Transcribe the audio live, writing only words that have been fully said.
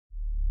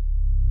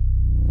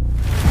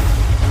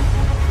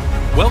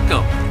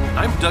Welcome.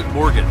 I'm Doug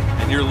Morgan,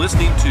 and you're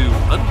listening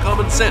to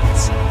Uncommon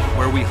Sense,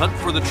 where we hunt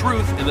for the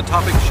truth in the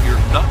topics you're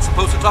not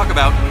supposed to talk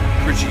about,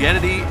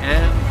 Christianity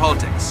and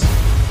politics.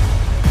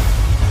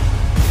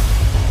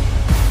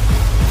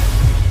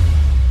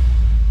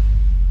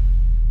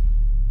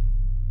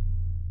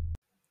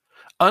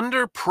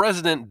 Under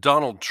President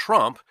Donald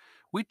Trump,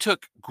 we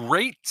took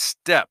great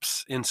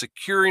steps in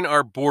securing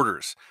our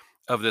borders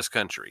of this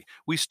country.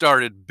 We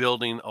started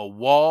building a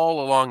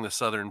wall along the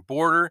southern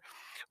border.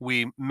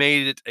 We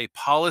made it a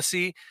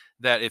policy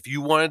that if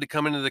you wanted to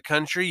come into the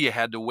country, you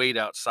had to wait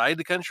outside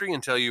the country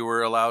until you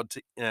were allowed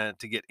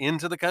to get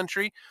into the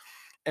country.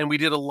 And we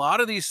did a lot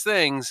of these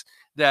things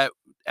that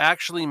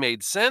actually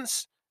made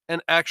sense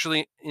and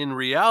actually, in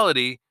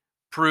reality,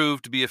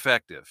 proved to be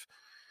effective.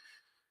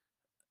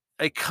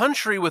 A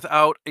country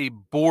without a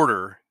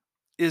border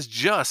is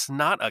just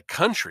not a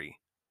country.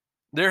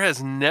 There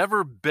has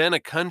never been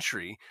a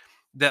country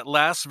that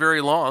lasts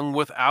very long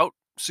without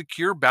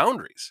secure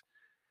boundaries.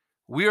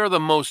 We are the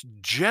most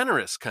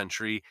generous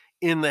country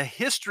in the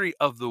history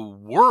of the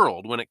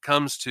world when it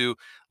comes to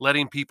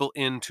letting people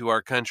into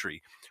our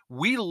country.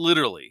 We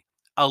literally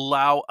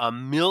allow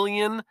 1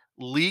 million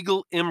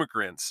legal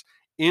immigrants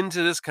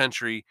into this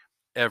country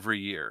every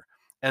year.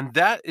 And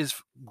that is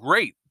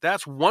great.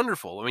 That's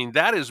wonderful. I mean,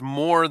 that is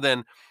more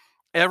than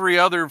every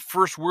other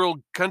first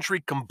world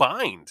country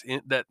combined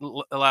that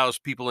allows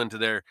people into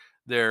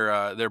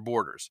their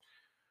borders.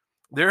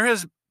 There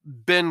has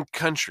been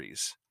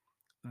countries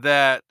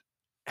that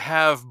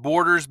have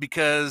borders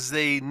because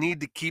they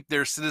need to keep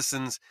their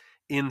citizens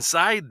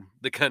inside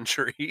the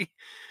country.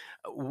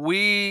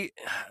 We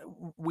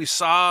we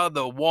saw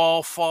the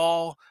wall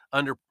fall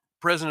under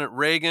President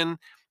Reagan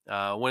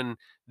when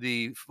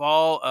the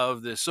fall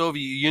of the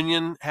Soviet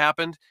Union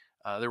happened.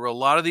 There were a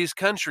lot of these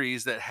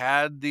countries that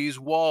had these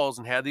walls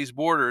and had these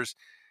borders,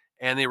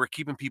 and they were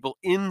keeping people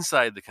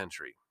inside the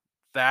country.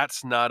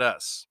 That's not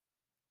us.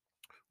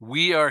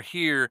 We are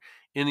here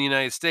in the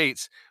United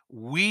States.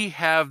 We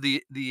have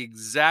the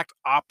exact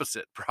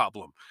opposite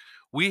problem.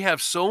 We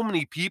have so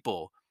many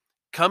people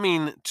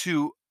coming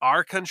to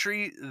our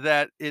country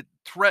that it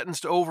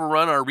threatens to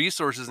overrun our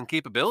resources and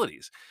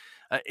capabilities.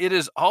 It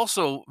is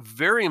also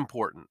very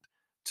important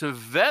to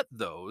vet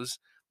those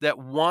that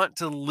want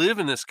to live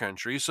in this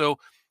country so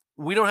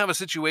we don't have a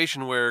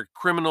situation where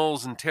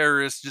criminals and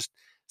terrorists just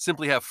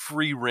simply have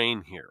free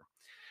reign here.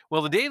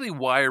 Well, the Daily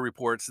Wire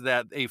reports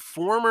that a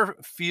former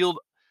field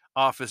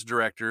office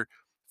director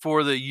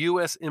for the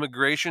U.S.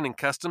 Immigration and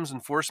Customs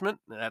Enforcement,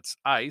 that's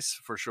ICE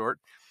for short,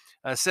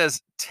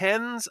 says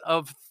tens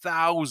of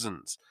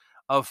thousands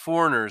of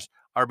foreigners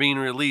are being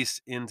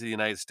released into the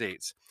United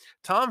States.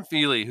 Tom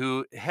Feely,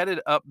 who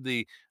headed up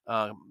the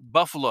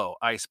Buffalo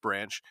ICE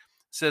branch,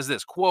 says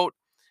this, quote,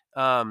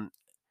 um,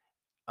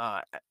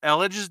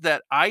 alleges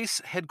that ICE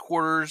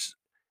headquarters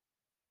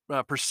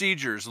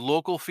procedures,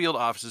 local field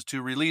offices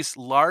to release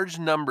large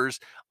numbers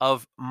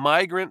of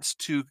migrants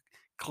to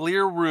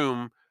clear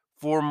room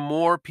for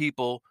more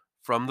people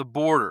from the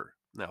border.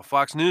 Now,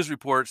 Fox News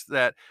reports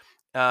that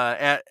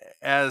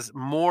as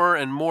more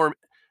and more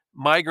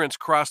migrants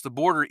cross the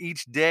border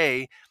each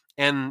day,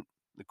 and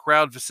the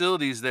crowd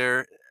facilities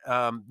there,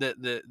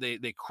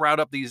 they crowd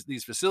up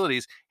these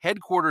facilities.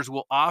 Headquarters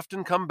will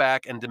often come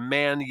back and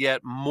demand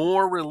yet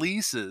more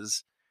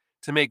releases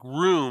to make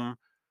room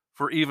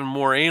for even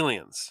more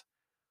aliens.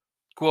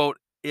 Quote,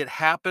 it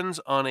happens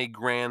on a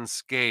grand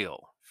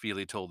scale,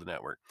 Feely told the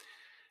network.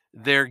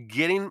 They're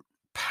getting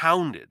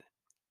pounded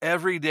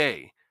every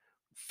day,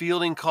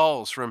 fielding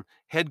calls from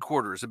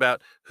headquarters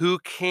about who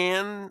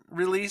can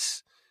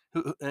release,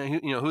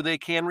 who they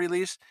can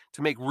release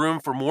to make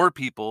room for more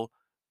people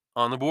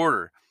on the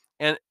border.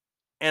 And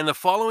the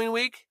following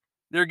week,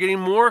 they're getting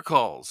more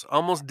calls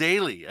almost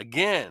daily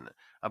again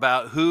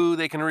about who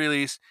they can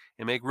release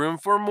and make room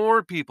for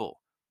more people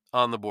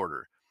on the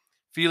border.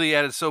 Feely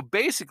added, so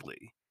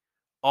basically,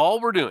 all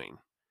we're doing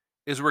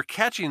is we're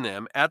catching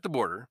them at the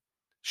border,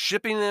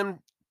 shipping them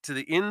to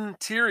the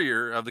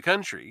interior of the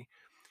country,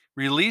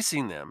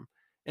 releasing them,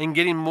 and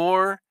getting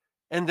more,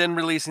 and then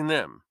releasing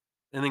them,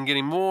 and then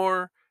getting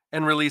more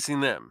and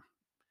releasing them.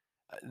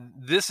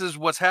 This is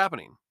what's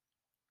happening.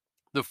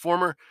 The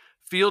former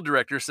field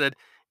director said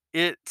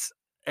it's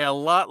a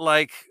lot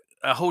like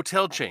a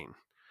hotel chain,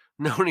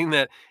 noting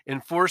that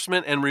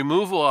enforcement and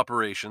removal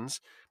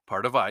operations,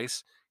 part of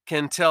ICE,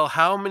 can tell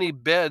how many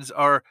beds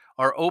are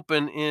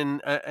open in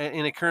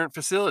a current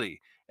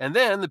facility. And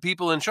then the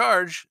people in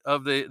charge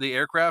of the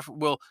aircraft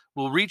will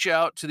reach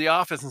out to the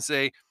office and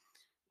say,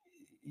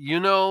 you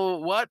know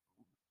what?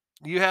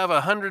 You have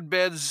 100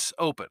 beds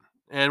open,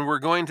 and we're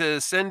going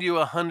to send you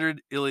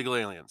 100 illegal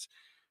aliens,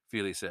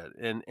 Feely said.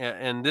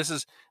 And this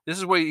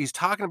is what he's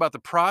talking about, the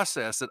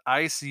process that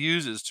ICE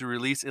uses to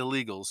release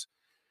illegals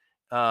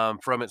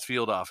from its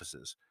field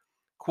offices.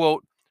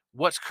 Quote,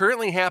 what's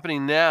currently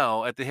happening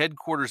now at the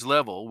headquarters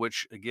level,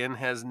 which again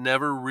has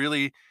never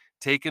really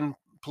taken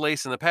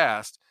place in the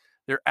past,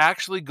 they're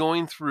actually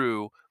going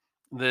through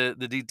the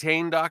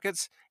detained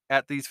dockets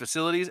at these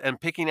facilities and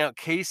picking out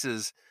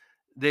cases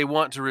they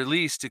want to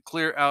release to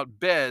clear out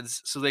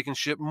beds so they can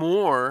ship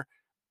more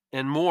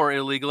and more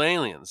illegal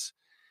aliens.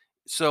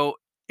 So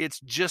it's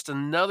just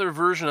another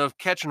version of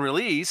catch and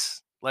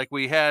release, like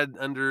we had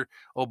under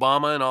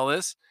Obama and all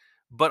this,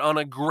 but on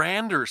a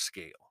grander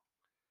scale.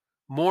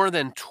 More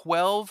than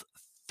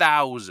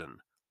 12,000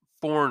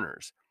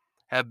 foreigners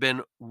have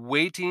been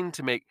waiting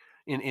to make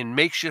in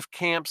makeshift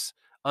camps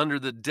under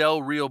the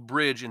Del Rio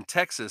Bridge in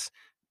Texas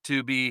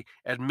to be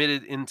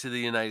admitted into the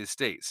United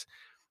States.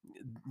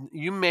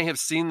 You may have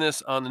seen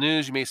this on the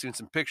news, you may have seen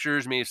some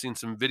pictures, you may have seen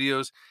some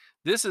videos.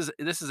 This is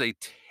a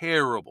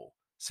terrible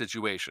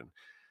situation.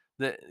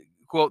 The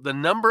quote, the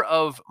number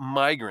of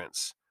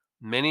migrants,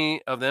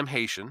 many of them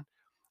Haitian,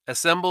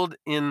 assembled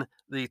in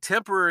the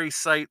temporary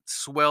site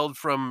swelled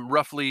from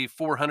roughly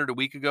 400 a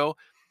week ago.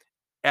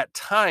 At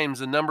times,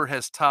 the number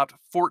has topped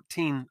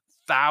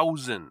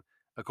 14,000,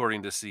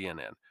 according to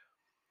CNN.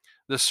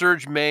 The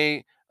surge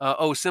may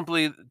owe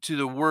simply to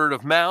the word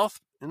of mouth,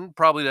 and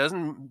probably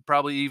doesn't.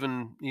 Probably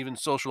even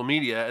social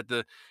media at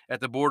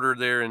the border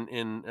there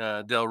in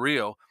Del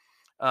Rio,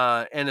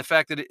 and the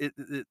fact that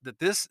that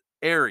this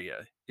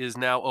area is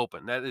now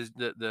open. That is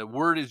the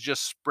word is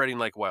just spreading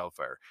like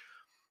wildfire.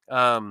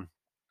 Um,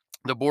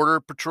 the Border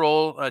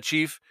Patrol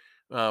chief,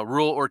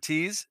 Ruel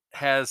Ortiz,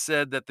 has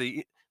said that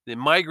the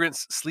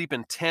migrants sleep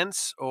in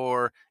tents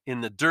or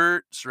in the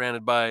dirt,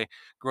 surrounded by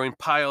growing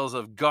piles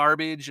of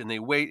garbage, and they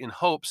wait in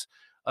hopes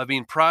of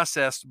being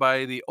processed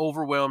by the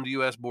overwhelmed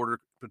U.S. Border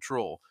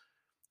Patrol.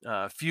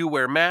 Few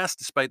wear masks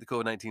despite the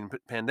COVID 19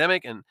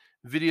 pandemic, and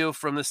video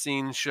from the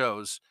scene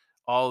shows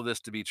all of this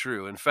to be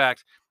true. In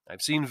fact,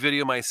 I've seen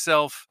video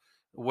myself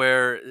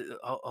where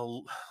a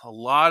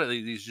lot of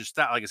these, just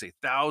like I say,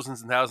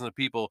 thousands and thousands of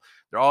people,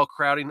 they're all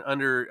crowding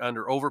under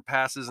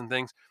overpasses and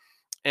things,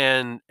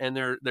 and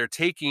they're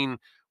taking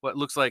what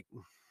looks like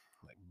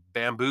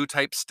bamboo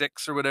type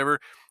sticks or whatever,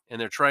 and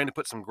they're trying to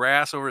put some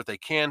grass over it if they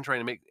can, trying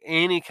to make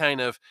any kind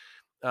of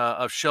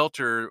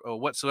shelter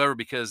whatsoever,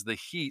 because the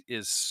heat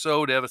is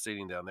so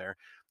devastating down there.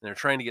 And they're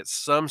trying to get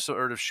some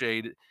sort of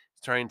shade,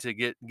 trying to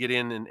get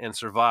in and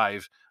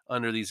survive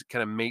under these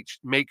kind of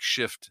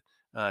makeshift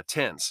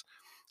tents.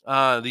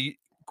 The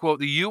quote,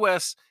 the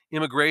U.S.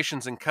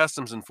 Immigrations and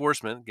Customs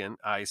Enforcement, again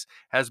ICE,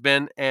 has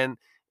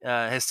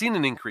seen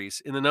an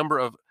increase in the number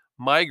of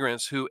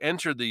migrants who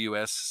entered the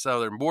U.S.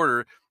 southern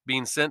border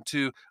being sent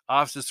to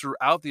offices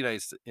throughout the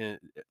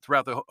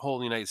throughout the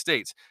whole United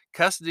States.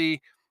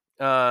 Custody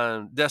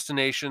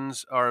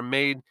destinations are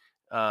made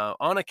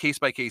on a case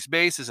by case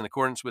basis in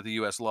accordance with the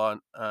U.S. law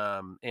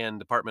and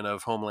Department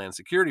of Homeland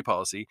Security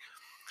policy,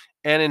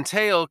 and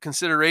entail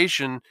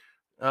consideration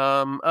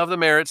of the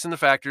merits and the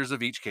factors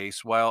of each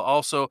case, while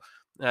also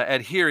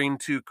adhering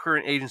to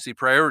current agency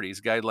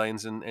priorities,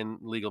 guidelines, and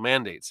legal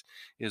mandates,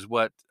 is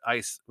what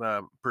ICE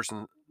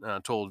person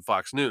told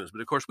Fox News.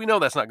 But of course, we know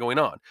that's not going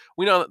on.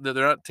 We know that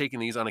they're not taking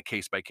these on a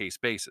case by case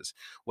basis.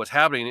 What's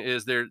happening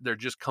is they're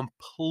just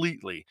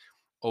completely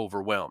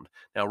overwhelmed.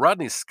 Now,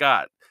 Rodney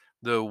Scott,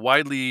 the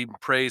widely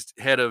praised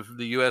head of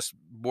the U.S.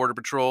 Border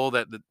Patrol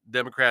that the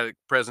Democratic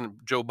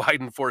President Joe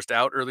Biden forced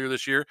out earlier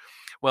this year,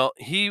 well,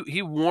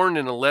 he warned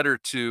in a letter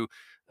to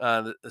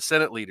the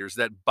Senate leaders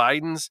that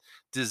Biden's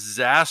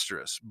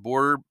disastrous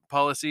border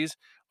policies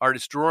are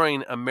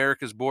destroying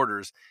America's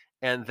borders,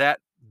 and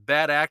that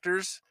bad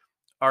actors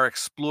are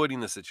exploiting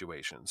the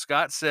situation.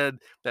 Scott said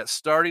that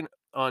starting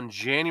on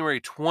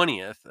January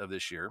 20th of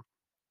this year,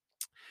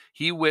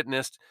 he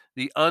witnessed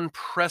the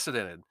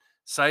unprecedented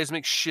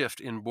seismic shift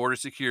in border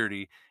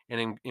security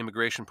and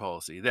immigration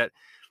policy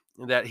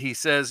that he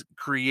says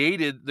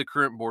created the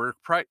current border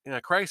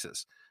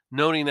crisis,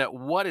 noting that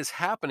what is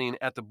happening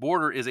at the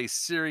border is a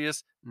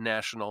serious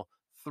national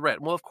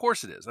threat. Well, of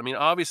course it is. I mean,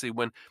 obviously,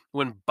 when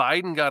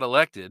Biden got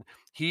elected,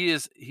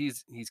 he's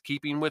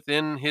keeping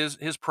within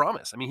his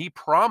promise. I mean, he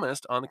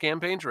promised on the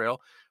campaign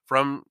trail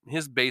from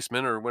his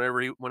basement or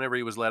whenever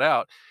he was let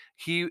out,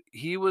 he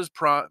was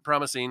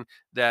promising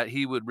that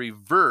he would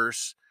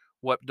reverse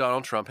what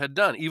Donald Trump had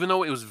done, even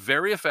though it was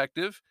very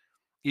effective,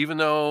 even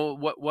though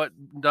what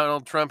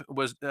Donald Trump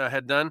was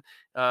had done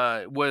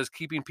was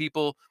keeping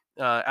people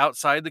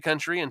outside the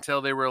country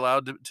until they were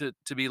allowed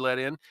to be let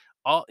in.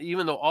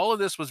 Even though all of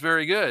this was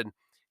very good,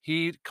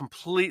 he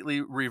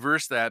completely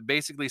reversed that,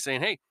 basically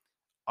saying, "Hey,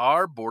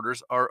 our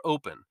borders are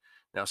open."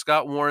 Now,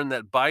 Scott warned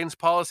that Biden's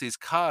policies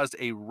caused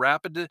a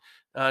rapid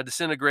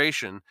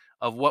disintegration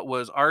of what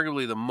was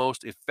arguably the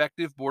most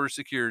effective border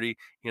security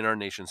in our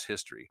nation's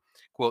history.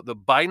 Quote, the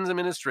Biden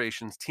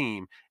administration's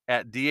team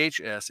at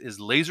DHS is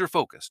laser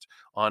focused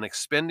on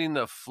expending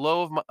the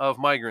flow of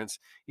migrants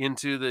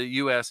into the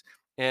U.S.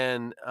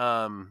 and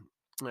on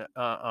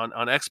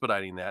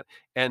expediting that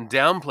and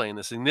downplaying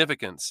the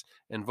significance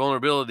and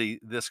vulnerability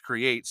this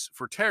creates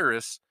for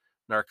terrorists,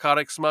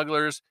 narcotic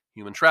smugglers,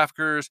 human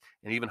traffickers,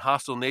 and even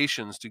hostile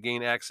nations to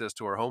gain access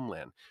to our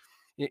homeland.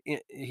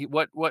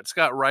 What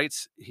Scott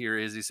writes here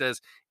is he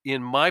says,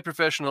 in my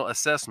professional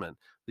assessment,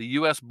 the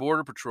U.S.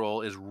 Border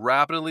Patrol is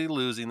rapidly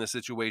losing the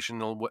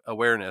situational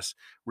awareness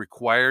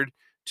required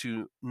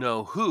to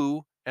know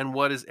who and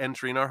what is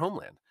entering our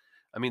homeland.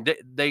 I mean,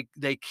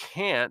 they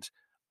can't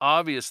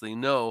obviously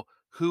know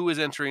who is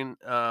entering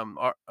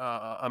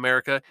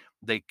America.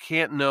 They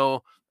can't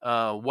know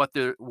what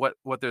they're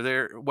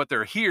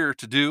here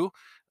to do,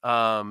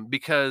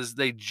 because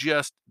they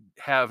just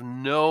have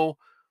no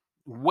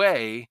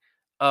way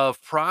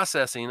of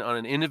processing on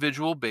an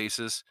individual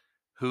basis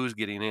who's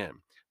getting in.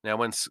 Now,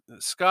 when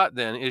Scott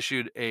then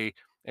issued a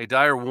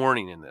dire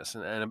warning in this,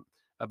 and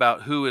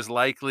about who is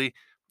likely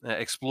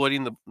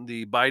exploiting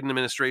the Biden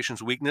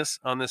administration's weakness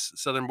on this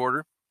southern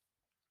border,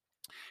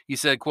 he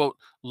said, quote,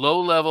 low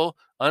level,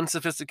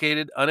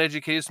 unsophisticated,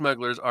 uneducated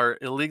smugglers are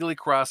illegally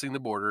crossing the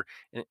border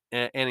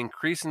and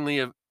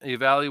increasingly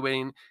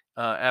evaluating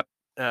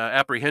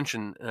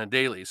apprehension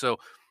daily. So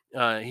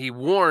he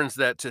warns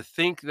that to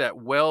think that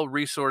well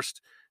resourced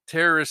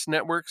terrorist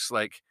networks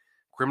like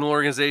criminal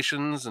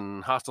organizations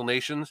and hostile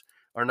nations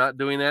are not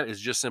doing that is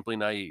just simply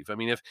naive. I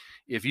mean,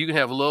 if you can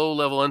have low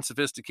level,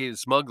 unsophisticated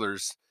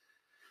smugglers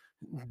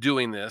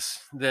doing this,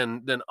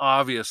 then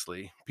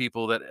obviously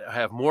people that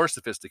have more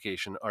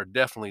sophistication are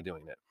definitely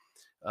doing it.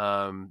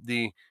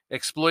 The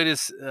exploited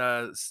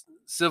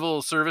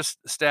civil service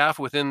staff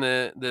within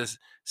the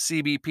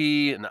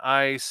CBP and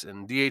ICE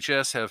and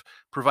DHS have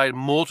provided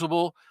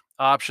multiple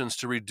options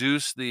to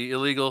reduce the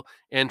illegal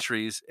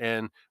entries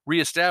and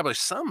reestablish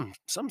some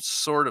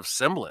sort of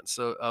semblance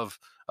of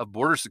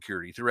border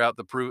security throughout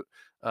the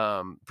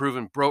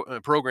proven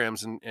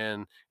programs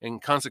and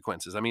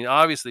consequences. I mean,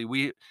 obviously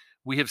we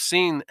have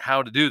seen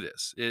how to do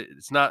this.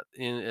 It's not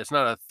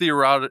a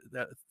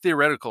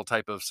theoretical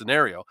type of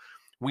scenario.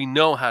 We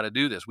know how to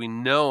do this. We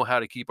know how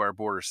to keep our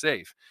border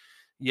safe.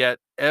 Yet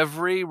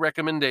every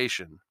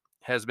recommendation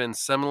has been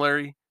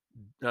similarly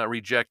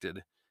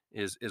rejected,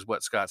 is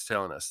what Scott's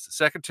telling us.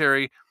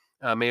 Secretary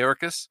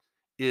Mayorkas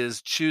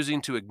is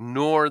choosing to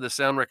ignore the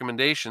sound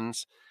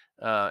recommendations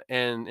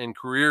and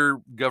career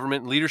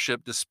government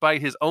leadership,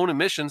 despite his own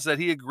admissions that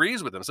he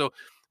agrees with them. So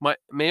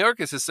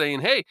Mayorkas is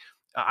saying, "Hey,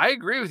 I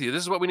agree with you.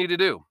 This is what we need to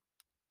do,"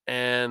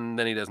 and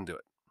then he doesn't do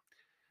it.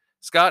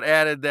 Scott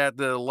added that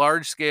the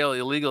large scale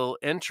illegal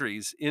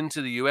entries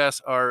into the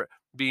U.S. are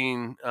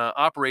being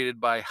operated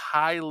by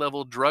high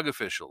level drug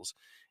officials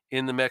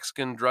in the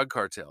Mexican drug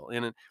cartel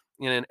in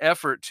an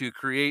effort to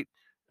create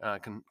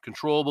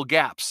controllable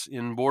gaps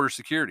in border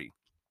security,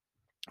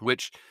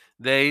 which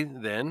they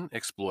then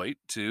exploit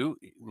to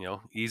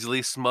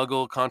easily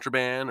smuggle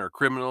contraband or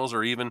criminals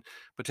or even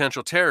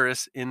potential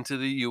terrorists into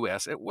the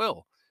U.S. at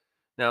will.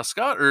 Now,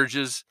 Scott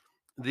urges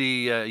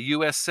the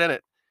U.S.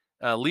 Senate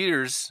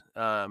leaders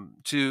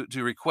to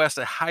request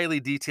a highly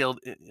detailed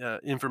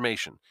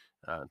information,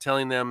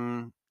 telling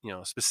them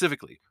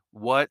specifically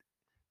what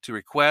to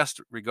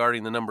request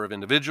regarding the number of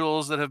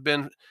individuals that have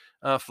been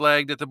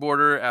flagged at the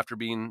border after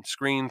being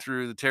screened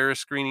through the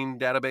terrorist screening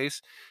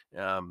database.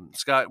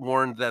 Scott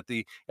warned that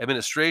the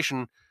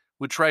administration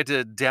would try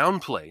to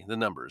downplay the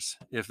numbers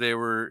if they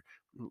were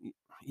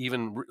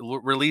even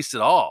released at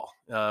all,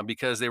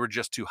 because they were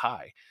just too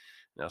high.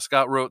 Now,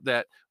 Scott wrote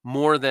that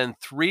more than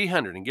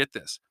 300, and get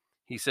this,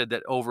 he said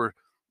that over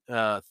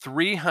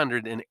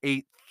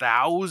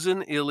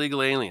 308,000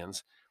 illegal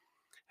aliens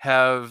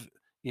have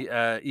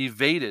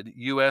evaded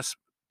U.S.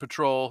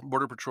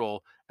 Border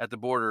Patrol at the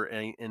border,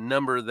 a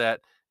number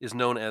that is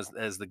known as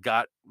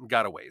the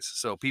gotaways.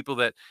 So people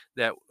that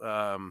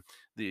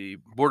the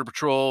Border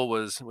Patrol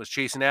was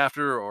chasing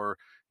after, or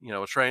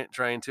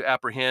trying to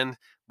apprehend,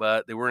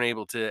 but they weren't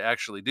able to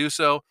actually do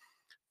so.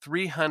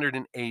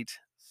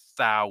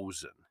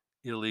 308,000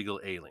 illegal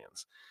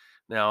aliens.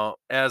 Now,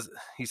 as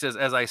he says,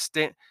 as I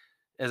stated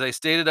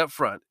up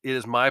front, it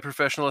is my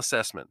professional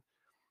assessment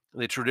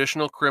the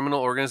traditional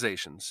criminal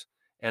organizations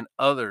and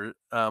other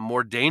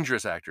more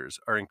dangerous actors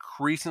are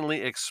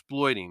increasingly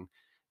exploiting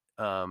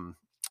um,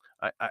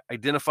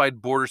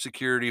 identified border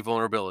security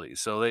vulnerabilities.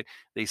 So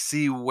they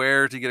see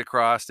where to get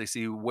across, they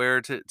see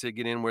where to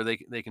get in, where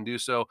they can do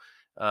so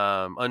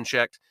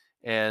unchecked,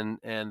 and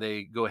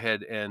they go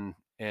ahead and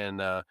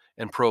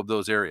probe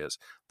those areas.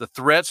 The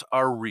threats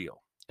are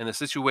real, and the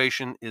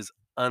situation is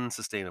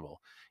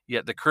unsustainable.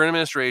 Yet the current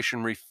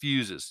administration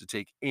refuses to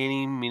take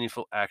any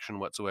meaningful action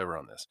whatsoever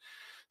on this.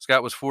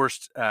 Scott was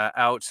forced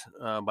out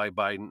by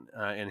Biden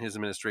and his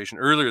administration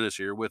earlier this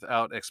year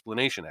without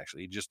explanation.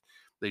 Actually,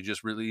 they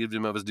just relieved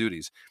him of his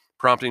duties,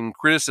 prompting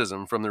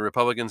criticism from the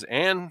Republicans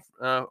and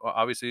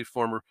obviously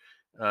former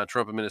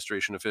Trump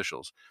administration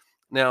officials.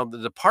 Now, the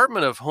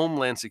Department of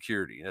Homeland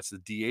Security, that's the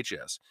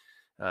DHS,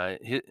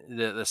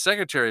 the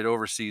secretary that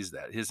oversees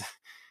that,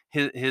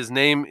 his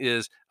name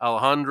is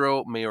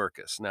Alejandro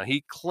Mayorkas. Now,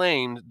 he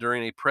claimed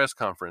during a press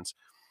conference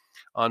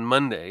on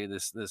Monday,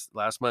 this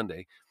last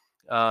Monday,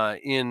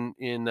 in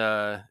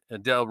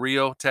Del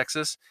Rio,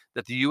 Texas,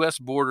 that the U.S.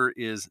 border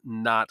is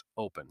not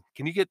open.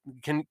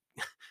 Can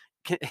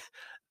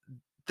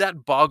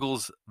that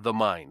boggles the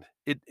mind?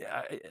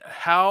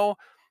 How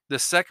the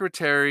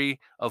Secretary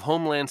of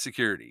Homeland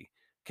Security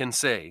can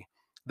say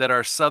that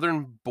our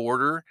southern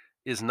border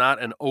is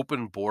not an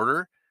open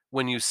border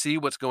when you see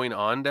what's going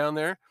on down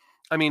there.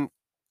 I mean,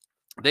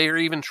 they are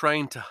even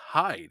trying to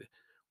hide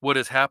what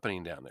is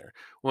happening down there.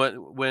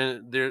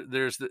 When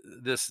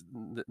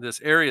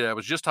this area that I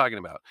was just talking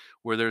about,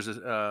 where there's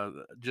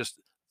just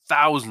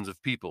thousands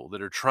of people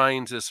that are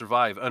trying to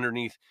survive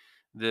underneath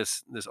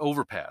this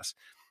overpass,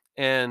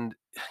 and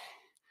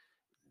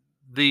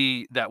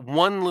that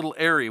one little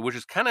area, which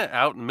is kind of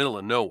out in the middle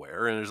of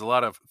nowhere, and there's a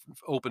lot of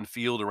open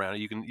field around it.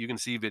 You can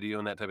see video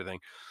and that type of thing.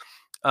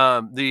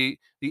 The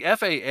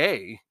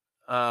FAA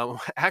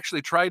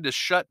actually tried to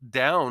shut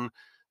down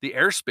the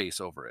airspace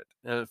over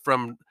it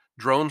from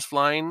drones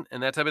flying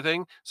and that type of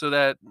thing, so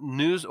that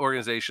news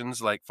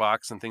organizations like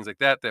Fox and things like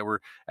that that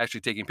were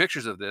actually taking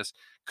pictures of this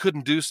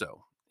couldn't do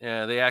so.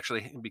 They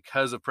actually,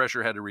 because of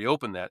pressure, had to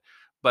reopen that.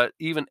 But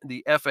even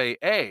the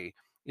FAA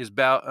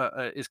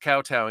is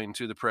kowtowing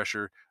to the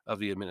pressure of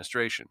the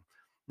administration.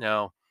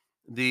 Now,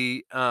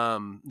 the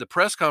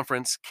press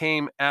conference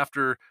came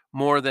after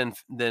more than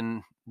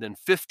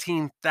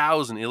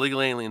 15,000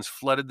 illegal aliens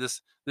flooded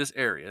this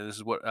area. This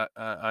is what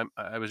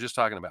I was just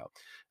talking about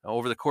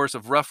over the course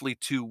of roughly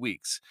 2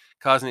 weeks,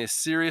 causing a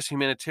serious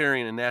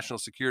humanitarian and national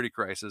security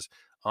crisis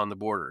on the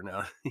border.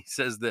 Now, he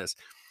says this: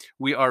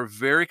 "We are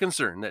very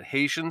concerned that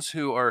Haitians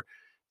who are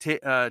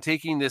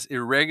taking this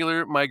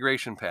irregular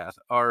migration path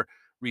are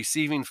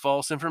receiving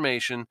false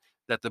information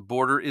that the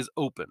border is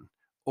open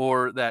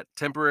or that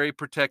temporary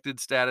protected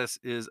status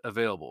is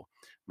available."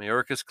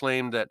 Mayorkas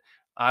claimed that,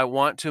 "I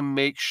want to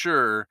make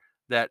sure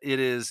that it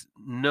is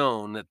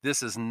known that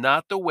this is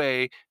not the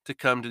way to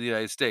come to the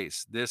United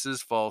States. This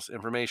is false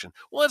information."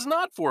 Well, it's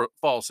not for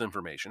false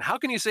information. How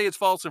can you say it's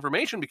false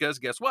information? Because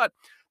guess what?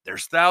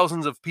 There's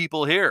thousands of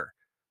people here.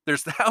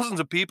 There's thousands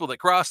of people that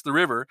crossed the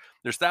river.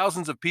 There's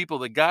thousands of people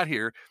that got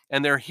here,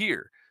 and they're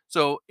here.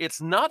 So it's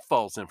not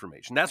false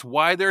information. That's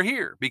why they're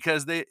here,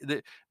 because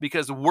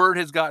because the word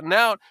has gotten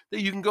out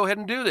that you can go ahead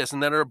and do this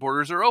and that our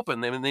borders are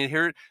open. They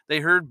heard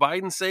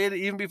Biden say it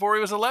even before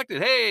he was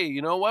elected. Hey,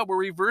 you know what? We're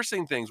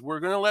reversing things. We're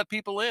going to let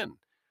people in.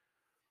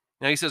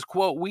 Now he says,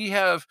 quote, "We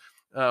have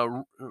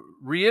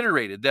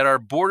reiterated that our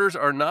borders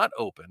are not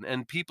open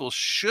and people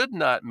should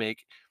not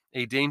make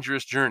a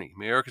dangerous journey."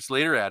 Mayorkas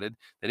later added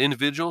that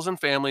individuals and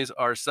families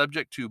are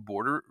subject to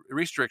border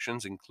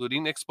restrictions,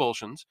 including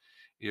expulsions.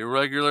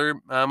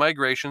 Irregular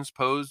migrations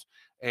pose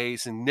a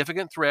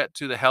significant threat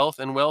to the health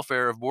and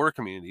welfare of border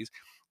communities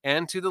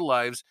and to the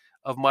lives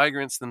of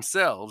migrants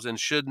themselves and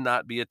should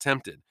not be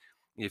attempted.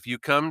 If you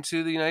come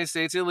to the United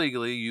States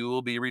illegally, you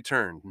will be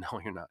returned. No,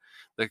 you're not.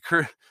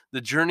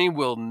 The journey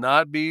will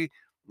not be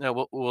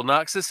will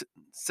not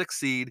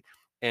succeed,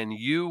 and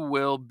you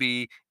will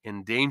be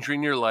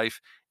endangering your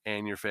life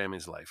and your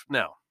family's life.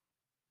 Now,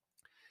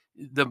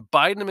 the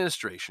Biden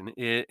administration,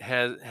 it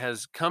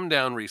has come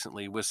down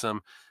recently with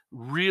some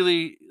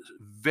really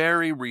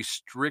very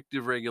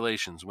restrictive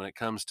regulations when it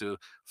comes to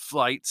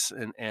flights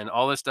and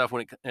all this stuff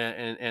when it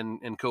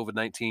and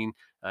COVID-19,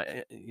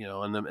 and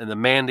the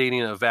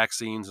mandating of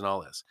vaccines and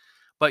all this.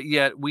 But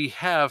yet we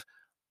have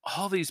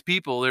all these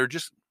people, they're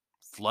just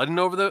flooding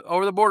over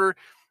the border,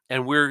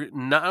 and we're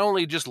not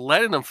only just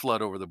letting them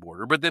flood over the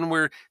border, but then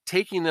we're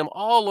taking them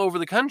all over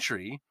the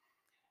country.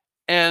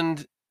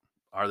 And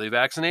are they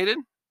vaccinated?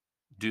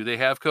 Do they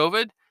have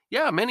COVID?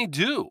 Yeah, many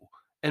do,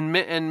 and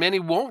many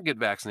won't get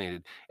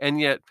vaccinated, and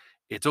yet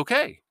it's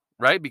okay,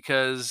 right?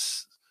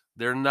 Because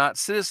they're not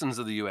citizens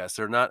of the U.S.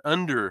 They're not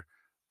under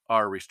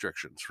our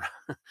restrictions.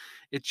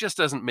 It just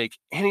doesn't make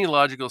any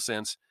logical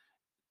sense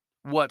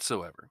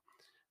whatsoever.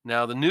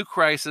 Now, the new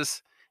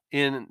crisis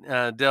in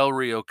Del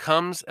Rio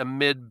comes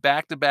amid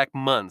back-to-back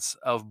months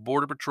of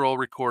Border Patrol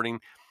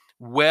recording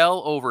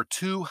well over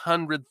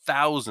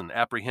 200,000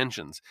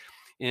 apprehensions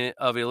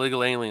of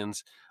illegal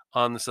aliens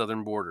on the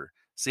southern border.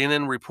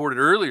 CNN reported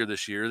earlier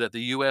this year that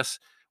the U.S.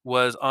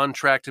 was on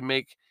track to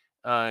make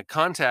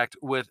contact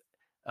with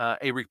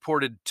a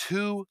reported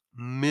 2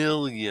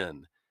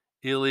 million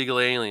illegal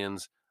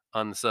aliens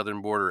on the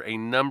southern border, a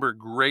number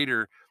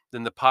greater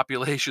than the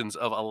populations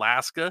of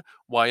Alaska,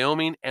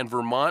 Wyoming, and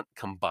Vermont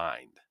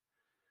combined.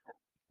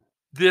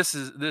 This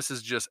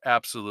is just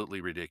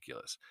absolutely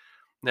ridiculous.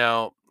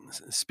 Now,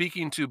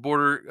 speaking to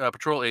Border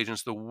Patrol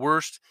agents, the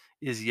worst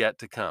is yet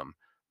to come.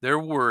 They're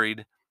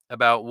worried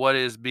about what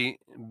is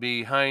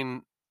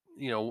behind,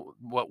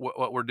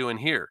 what we're doing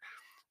here.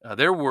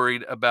 They're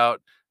worried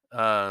about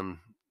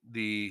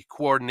the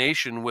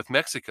coordination with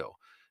Mexico.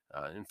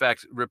 In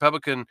fact,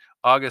 Republican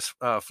August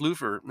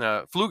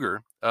Pfluger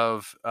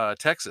of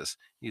Texas,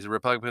 he's a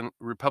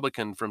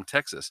Republican from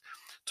Texas,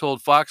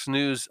 told Fox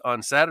News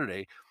on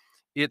Saturday,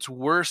 "It's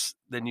worse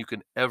than you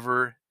can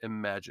ever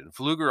imagine."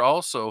 Pfluger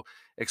also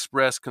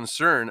expressed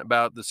concern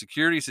about the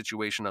security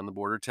situation on the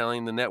border,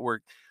 telling the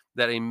network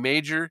that a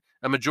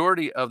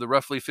majority of the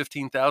roughly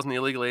 15,000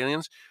 illegal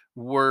aliens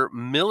were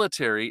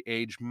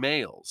military-age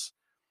males.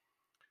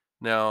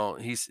 Now,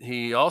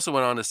 he also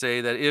went on to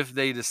say that if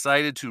they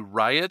decided to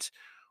riot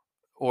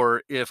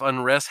or if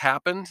unrest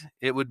happened,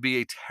 it would be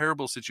a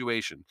terrible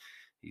situation.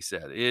 He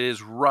said, "It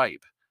is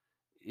ripe.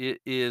 It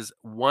is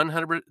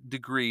 100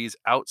 degrees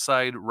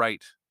outside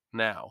right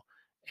now,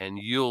 and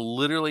you'll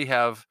literally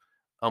have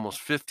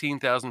almost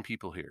 15,000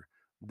 people here.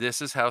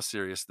 This is how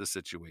serious the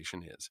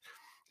situation is.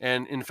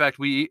 And in fact,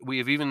 we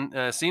have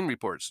even seen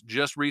reports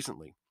just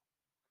recently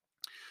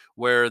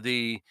where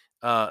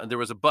there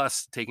was a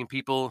bus taking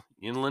people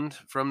inland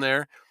from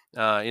there,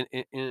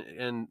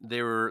 and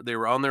they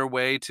were on their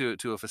way to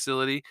a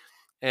facility,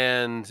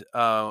 and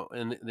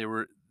they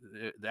were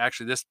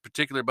actually, this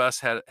particular bus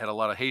had a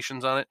lot of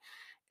Haitians on it,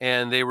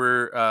 and the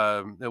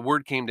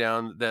word came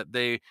down that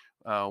they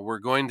were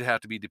going to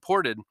have to be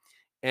deported,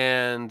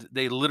 and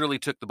they literally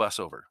took the bus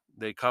over.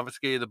 They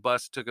confiscated the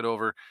bus, took it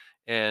over,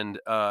 and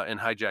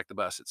hijacked the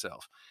bus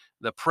itself.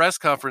 The press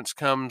conference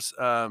comes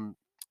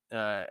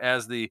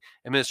as the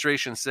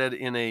administration said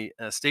in a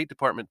State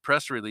Department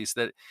press release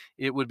that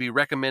it would be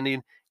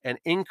recommending an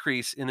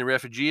increase in the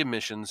refugee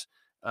admissions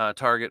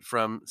target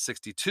from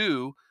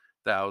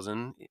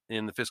 62,000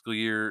 in the fiscal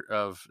year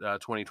of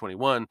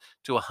 2021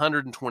 to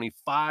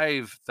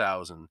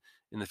 125,000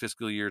 in the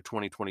fiscal year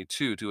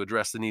 2022 to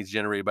address the needs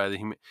generated by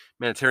the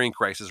humanitarian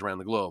crisis around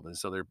the globe. And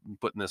so they're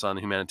putting this on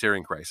the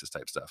humanitarian crisis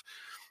type stuff.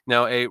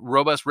 Now, a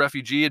robust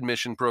refugee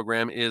admission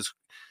program is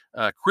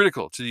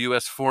critical to the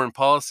U.S. foreign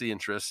policy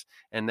interests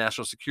and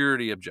national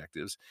security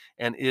objectives,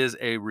 and is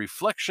a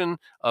reflection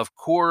of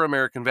core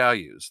American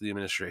values, the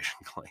administration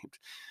claimed.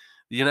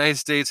 The United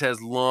States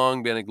has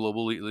long been a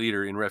global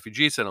leader in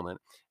refugee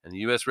settlement, and the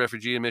U.S.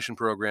 refugee admission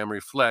program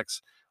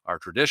reflects our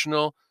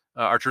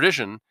our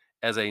tradition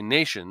as a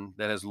nation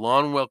that has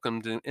long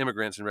welcomed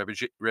immigrants and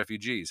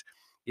refugees.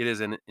 It is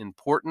an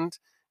important,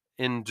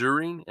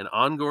 enduring, and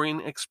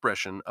ongoing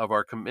expression of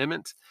our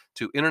commitment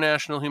to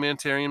international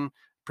humanitarian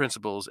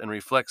principles and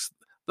reflects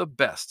the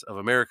best of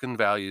American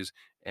values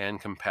and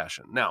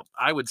compassion. Now,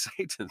 I would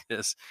say to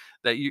this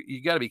that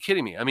you got to be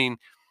kidding me. I mean,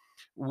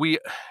 we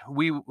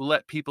we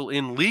let people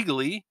in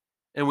legally,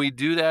 and we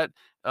do that.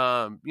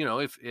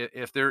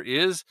 If there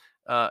is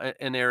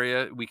an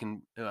area we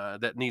can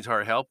that needs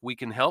our help, we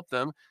can help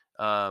them.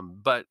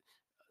 But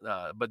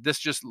this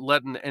just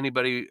letting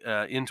anybody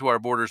into our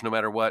borders, no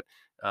matter what,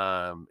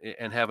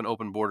 and having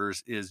open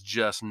borders is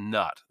just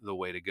not the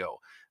way to go.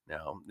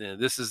 Now,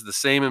 this is the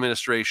same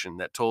administration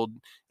that told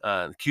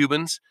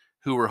Cubans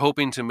who were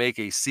hoping to make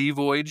a sea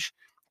voyage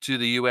to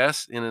the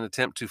U.S. in an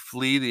attempt to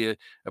flee the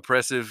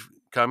oppressive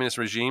communist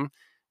regime,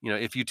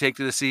 if you take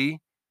to the sea,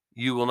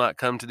 you will not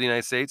come to the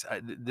United States.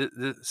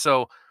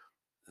 So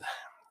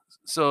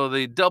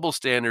the double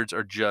standards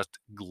are just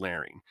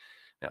glaring.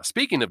 Now,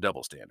 speaking of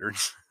double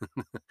standards,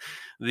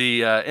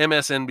 the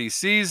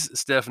MSNBC's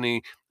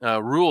Stephanie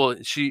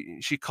Ruhle,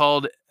 she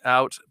called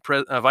out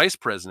Vice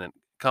President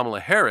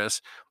Kamala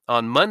Harris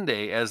on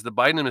Monday as the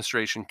Biden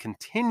administration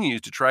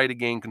continues to try to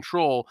gain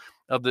control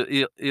of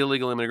the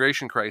illegal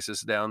immigration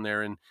crisis down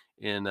there in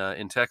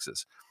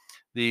Texas.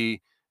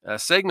 The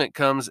segment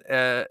comes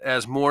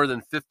as more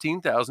than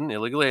 15,000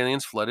 illegal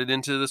aliens flooded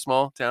into the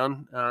small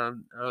town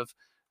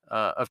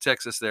of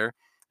Texas there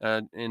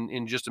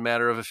in just a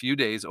matter of a few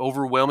days,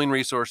 overwhelming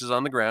resources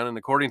on the ground, and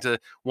according to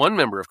one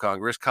member of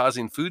Congress,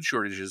 causing food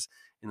shortages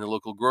in the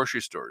local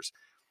grocery stores.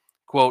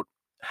 Quote,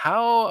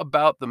 "How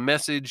about the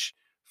message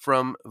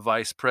from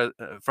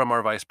from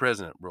our vice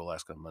president?" Ruhle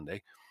asked on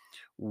Monday.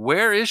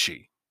 "Where is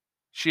she?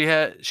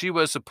 She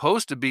was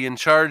supposed to be in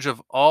charge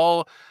of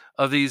all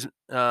of these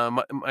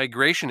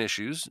migration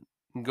issues,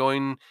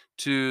 going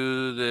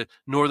to the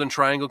Northern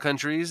Triangle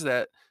countries.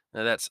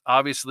 That's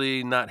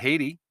obviously not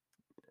Haiti."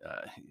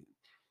 Uh,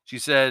 she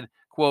said,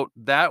 quote,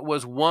 "That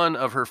was one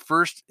of her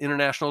first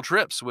international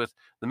trips with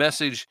the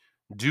message,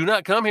 'Do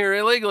not come here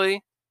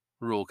illegally,'"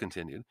 Ruhle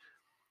continued.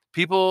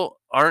 "People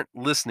aren't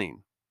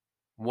listening.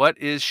 What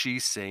is she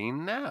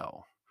saying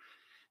now?"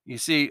 You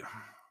see,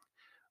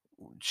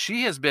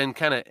 she has been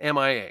kind of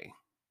MIA.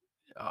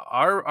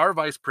 Our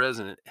vice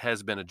president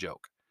has been a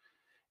joke.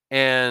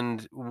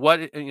 And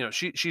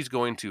she's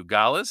going to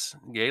galas,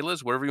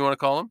 whatever you want to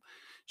call them.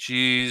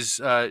 She's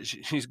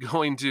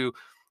going to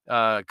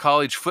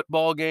college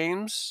football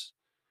games,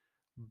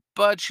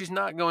 but she's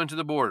not going to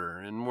the border,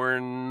 and we're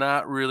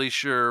not really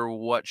sure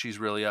what she's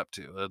really up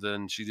to, other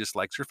than she just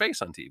likes her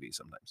face on TV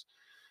sometimes.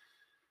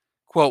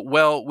 Quote,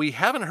 "Well, we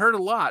haven't heard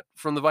a lot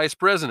from the vice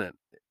president,"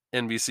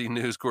 NBC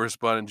News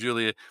correspondent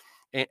Julia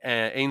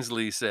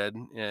Ainsley said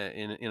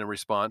in a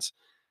response.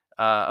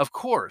 Of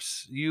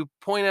course, you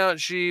point out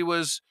she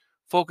was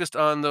focused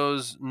on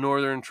those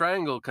Northern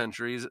Triangle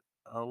countries.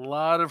 A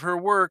lot of her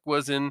work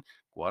was in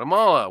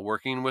Guatemala,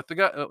 working with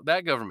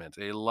that government.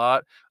 A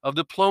lot of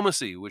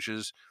diplomacy, which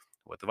is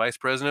what the vice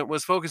president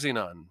was focusing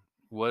on,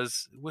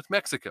 was with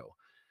Mexico.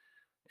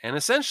 And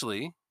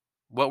essentially,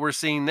 what we're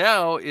seeing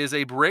now is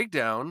a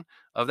breakdown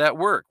of that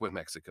work with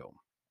Mexico.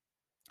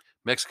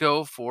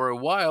 Mexico, for a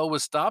while,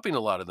 was stopping a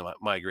lot of the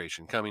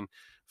migration coming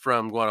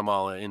from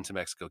Guatemala into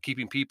Mexico,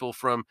 keeping people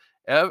from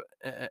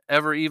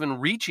ever even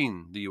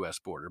reaching the U.S.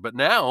 border. But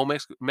now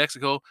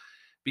Mexico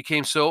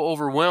became so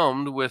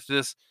overwhelmed with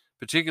this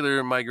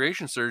particular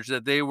migration surge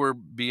that they were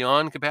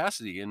beyond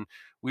capacity. And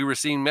we were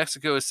seeing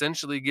Mexico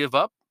essentially give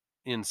up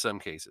in some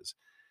cases,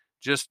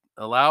 just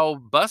allow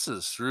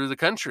buses through the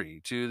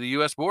country to the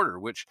U.S. border,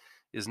 which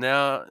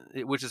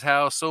which is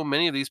how so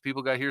many of these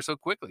people got here so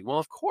quickly. Well,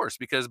 of course,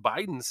 because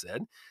Biden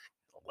said,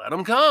 let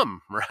them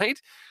come,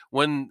 right?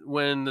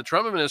 When the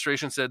Trump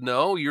administration said,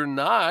 no, you're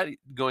not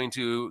going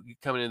to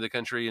come into the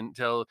country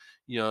until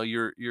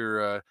you're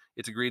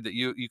it's agreed that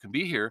you can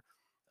be here.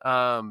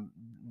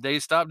 They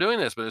stopped doing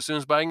this, but as soon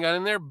as Biden got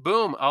in there,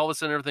 boom, all of a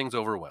sudden everything's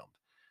overwhelmed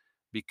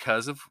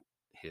because of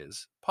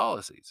his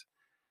policies.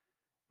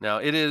 Now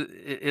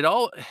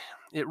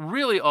it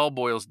really all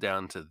boils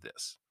down to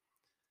this.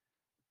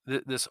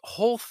 This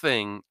whole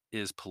thing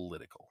is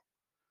political.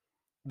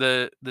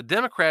 The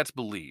Democrats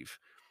believe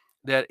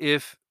that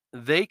if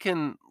they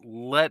can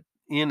let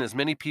in as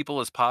many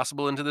people as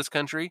possible into this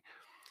country,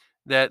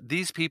 that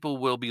these people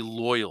will be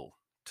loyal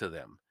to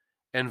them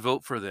and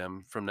vote for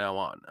them from now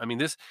on. I mean,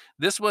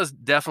 this was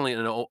definitely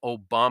an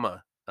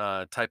Obama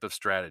type of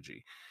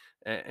strategy,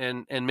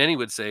 and many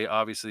would say,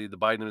 obviously, the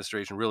Biden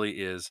administration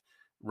really is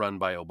run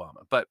by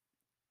Obama. But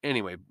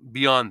anyway,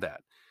 beyond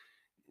that,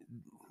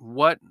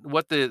 what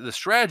the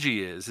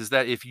strategy is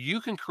that if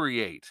you can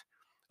create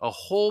a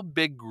whole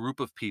big group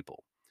of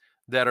people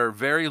that are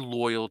very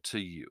loyal to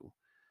you,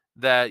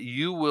 that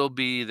you will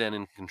be then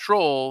in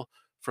control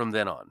from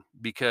then on,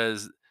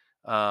 because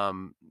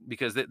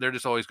they're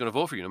just always going to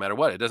vote for you no matter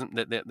what. It doesn't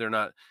they're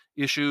not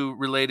issue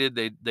related.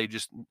 They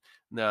just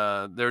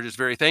they're just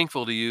very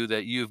thankful to you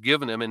that you've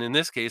given them, and in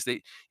this case,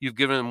 you've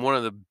given them one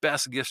of the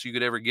best gifts you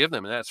could ever give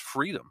them, and that's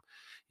freedom.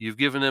 You've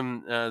given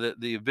them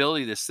the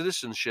ability, the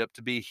citizenship,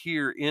 to be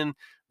here in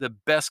the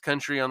best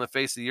country on the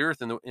face of the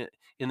earth, in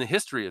the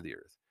history of the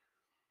earth.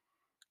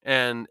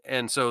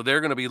 And so they're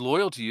going to be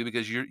loyal to you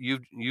because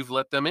you've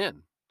let them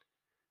in.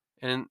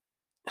 And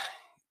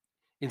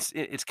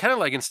it's kind of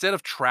like, instead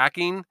of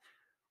tracking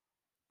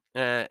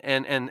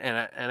and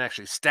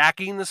actually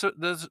stacking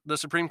the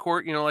Supreme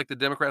Court, like the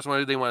Democrats want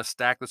to do, they want to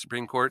stack the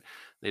Supreme Court.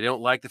 They don't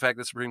like the fact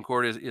that the Supreme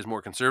Court is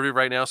more conservative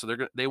right now, so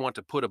they want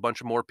to put a bunch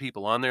of more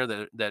people on there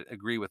that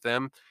agree with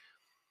them.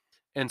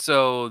 And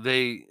so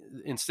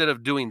instead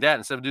of doing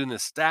the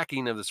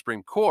stacking of the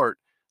Supreme Court,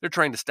 they're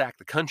trying to stack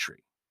the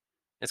country.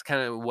 It's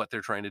kind of what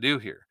they're trying to do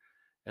here.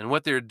 And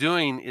what they're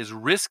doing is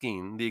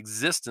risking the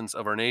existence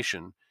of our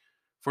nation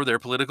for their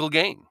political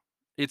gain.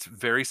 It's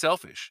very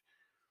selfish.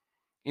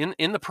 In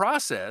the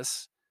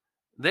process,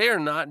 they are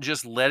not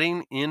just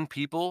letting in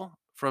people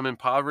from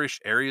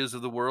impoverished areas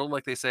of the world,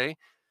 like they say.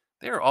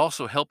 They are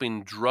also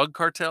helping drug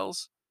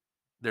cartels.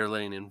 They're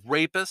letting in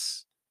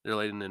rapists. They're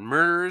letting in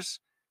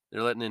murderers.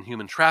 They're letting in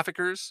human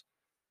traffickers.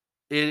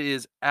 It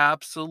is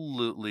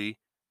absolutely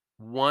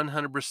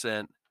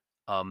 100%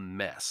 a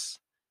mess.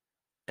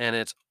 And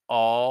it's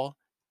all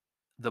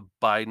the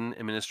Biden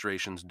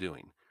administration's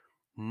doing.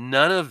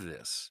 None of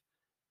this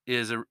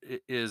is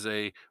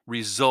a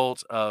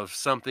result of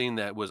something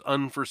that was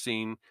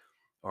unforeseen,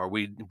 or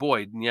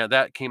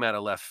that came out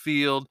of left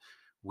field.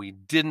 We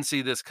didn't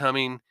see this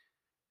coming.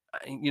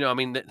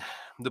 The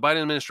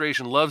Biden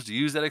administration loves to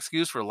use that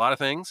excuse for a lot of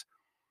things,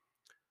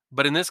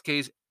 but in this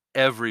case,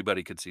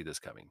 everybody could see this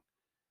coming.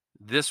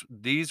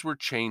 These were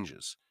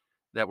changes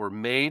that were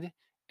made,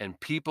 and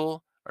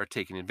people are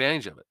taking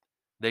advantage of it.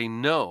 They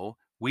know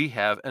we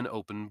have an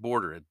open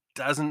border. It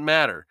doesn't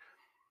matter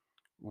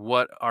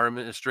what our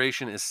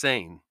administration is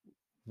saying.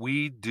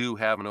 We do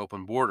have an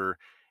open border,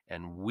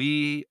 and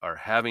we are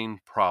having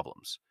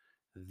problems.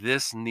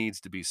 This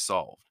needs to be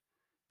solved,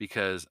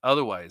 because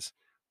otherwise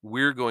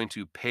we're going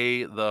to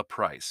pay the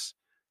price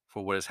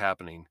for what is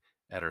happening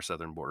at our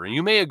southern border. And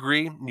you may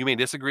agree, you may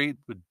disagree.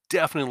 Would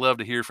definitely love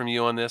to hear from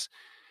you on this.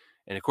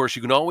 And of course,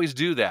 you can always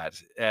do that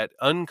at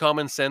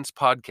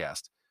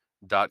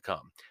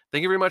uncommonsensepodcast.com.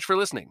 Thank you very much for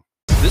listening.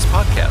 This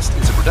podcast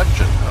is a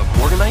production of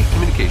Morganite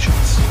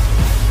Communications.